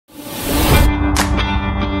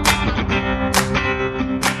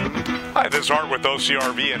is Art with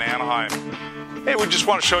OCRV in Anaheim. Hey, we just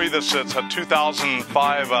want to show you this. It's a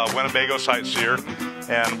 2005 Winnebago SightSeer,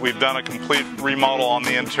 and we've done a complete remodel on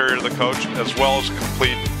the interior of the coach as well as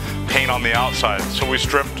complete paint on the outside. So we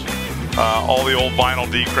stripped all the old vinyl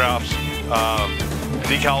decals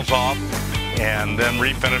off and then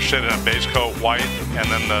refinished it in a base coat white and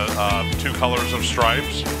then the two colors of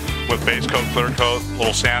stripes with base coat, clear coat,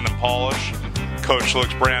 little sand and polish. Coach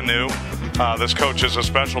looks brand new. This coach is a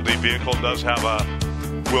specialty vehicle. It does have a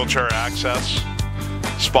wheelchair access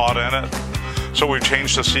spot in it. So we've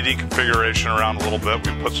changed the seating configuration around a little bit.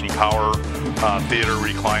 We put some power theater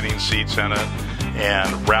reclining seats in it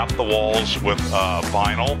and wrapped the walls with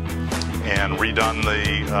vinyl and redone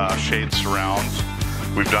the shade surrounds.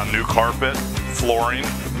 We've done new carpet, flooring,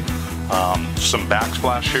 some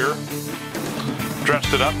backsplash here.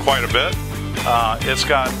 Dressed it up quite a bit. It's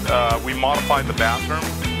got, we modified the bathroom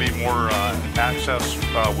to be more access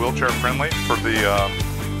wheelchair friendly for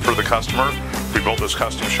the customer. We built this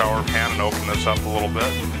custom shower pan and opened this up a little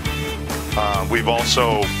bit. We've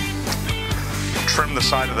also trimmed the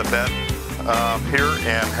side of the bed here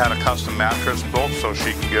and had a custom mattress built so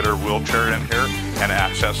she can get her wheelchair in here and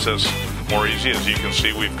access this more easy. As you can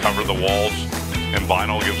see, we've covered the walls in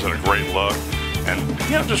vinyl, gives it a great look. And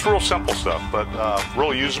you know, just real simple stuff, but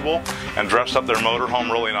real usable and dressed up their motorhome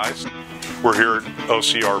really nice. We're here at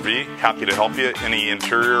OCRV, happy to help you. Any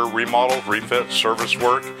interior remodel, refit, service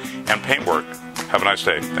work, and paint work. Have a nice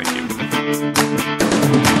day. Thank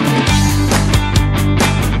you.